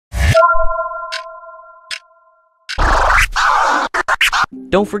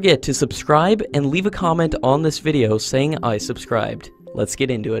Don't forget to subscribe and leave a comment on this video saying I subscribed. Let's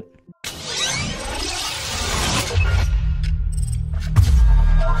get into it.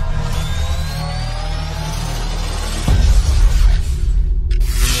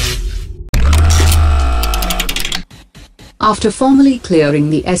 After formally clearing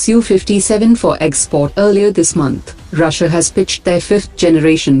the Su-57 for export earlier this month, Russia has pitched their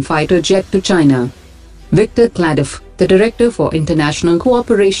fifth-generation fighter jet to China. Viktor Kladov, the Director for International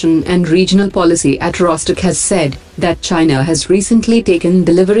Cooperation and Regional Policy at Rostock, has said that China has recently taken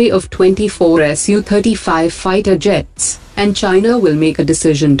delivery of 24 Su-35 fighter jets, and China will make a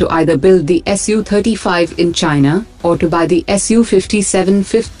decision to either build the Su-35 in China or to buy the Su-57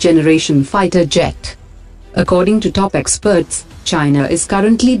 fifth-generation fighter jet. According to top experts, China is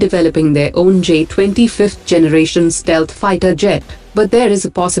currently developing their own J-20 fifth-generation stealth fighter jet, but there is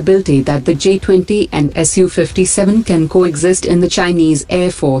a possibility that the J-20 and Su-57 can coexist in the Chinese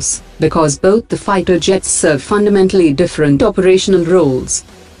Air Force, because both the fighter jets serve fundamentally different operational roles.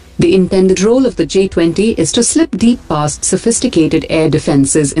 The intended role of the J-20 is to slip deep past sophisticated air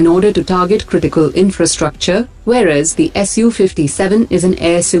defenses in order to target critical infrastructure, whereas the Su-57 is an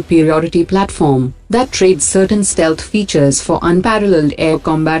air superiority platform that trades certain stealth features for unparalleled air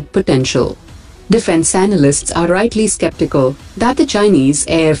combat potential. Defense analysts are rightly skeptical that the Chinese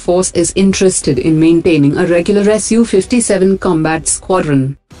Air Force is interested in maintaining a regular Su-57 combat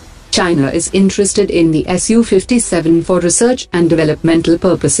squadron. China is interested in the Su-57 for research and developmental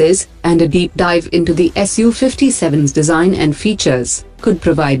purposes, and a deep dive into the Su-57's design and features could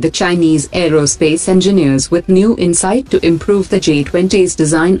provide the Chinese aerospace engineers with new insight to improve the J-20's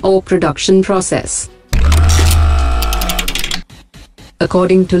design or production process.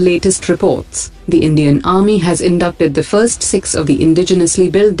 According to latest reports, the Indian Army has inducted the first 6 of the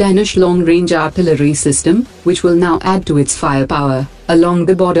indigenously built Dhanush long-range artillery system, which will now add to its firepower along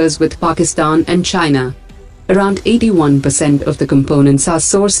the borders with Pakistan and China. Around 81% of the components are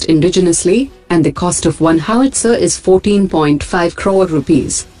sourced indigenously, and the cost of one howitzer is 14.5 crore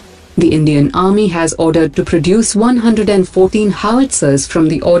rupees. The Indian Army has ordered to produce 114 howitzers from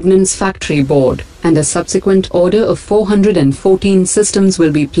the Ordnance Factory Board, and a subsequent order of 414 systems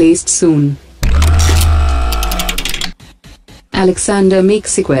will be placed soon. Alexander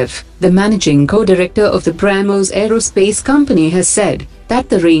Minesweeper, the managing co-director of the BrahMos Aerospace Company, has said that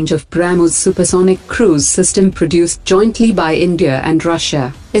the range of BrahMos Supersonic Cruise System produced jointly by India and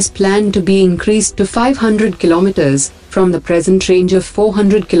Russia is planned to be increased to 500 kilometers from the present range of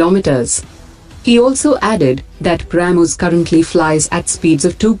 400 kilometers. He also added that BrahMos currently flies at speeds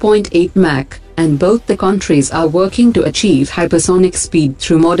of 2.8 Mach, and both the countries are working to achieve hypersonic speed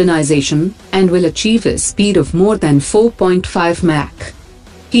through modernization, and will achieve a speed of more than 4.5 Mach.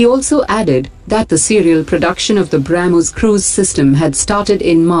 He also added that the serial production of the BrahMos cruise system had started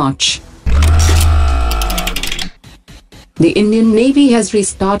in March. The Indian Navy has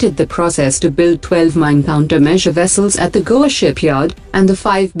restarted the process to build 12 mine countermeasure vessels at the Goa shipyard, and the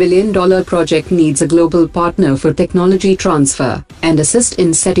 $5 billion project needs a global partner for technology transfer and assist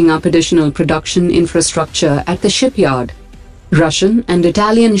in setting up additional production infrastructure at the shipyard. Russian and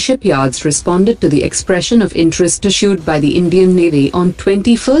Italian shipyards responded to the expression of interest issued by the Indian Navy on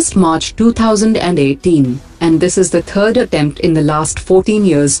 21 March 2018, and this is the third attempt in the last 14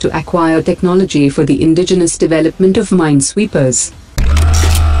 years to acquire technology for the indigenous development of minesweepers.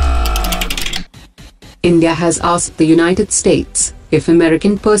 India has asked the United States if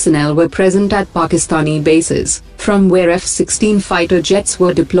American personnel were present at Pakistani bases, from where F-16 fighter jets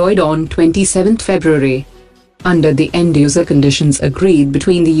were deployed on 27 February. Under the end-user conditions agreed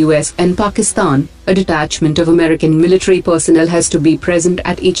between the US and Pakistan, a detachment of American military personnel has to be present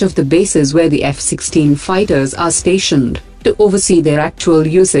at each of the bases where the F-16 fighters are stationed, to oversee their actual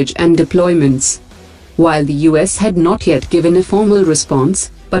usage and deployments. While the US had not yet given a formal response,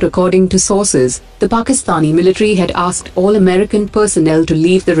 but according to sources, the Pakistani military had asked all American personnel to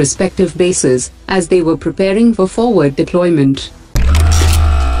leave the respective bases, as they were preparing for forward deployment.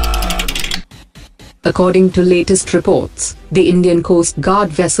 According to latest reports, the Indian Coast Guard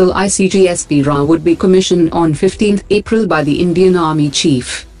vessel ICGS Veera would be commissioned on 15 April by the Indian Army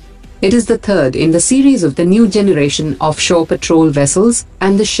Chief. It is the third in the series of the new generation offshore patrol vessels,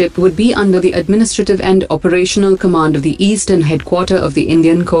 and the ship would be under the administrative and operational command of the Eastern Headquarter of the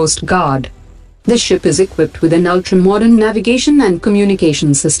Indian Coast Guard. The ship is equipped with an ultra-modern navigation and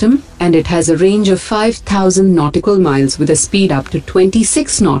communication system, and it has a range of 5,000 nautical miles with a speed up to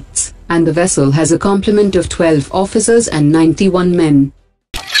 26 knots, and the vessel has a complement of 12 officers and 91 men.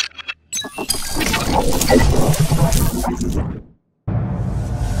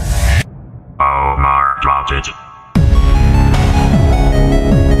 Omar dropped it.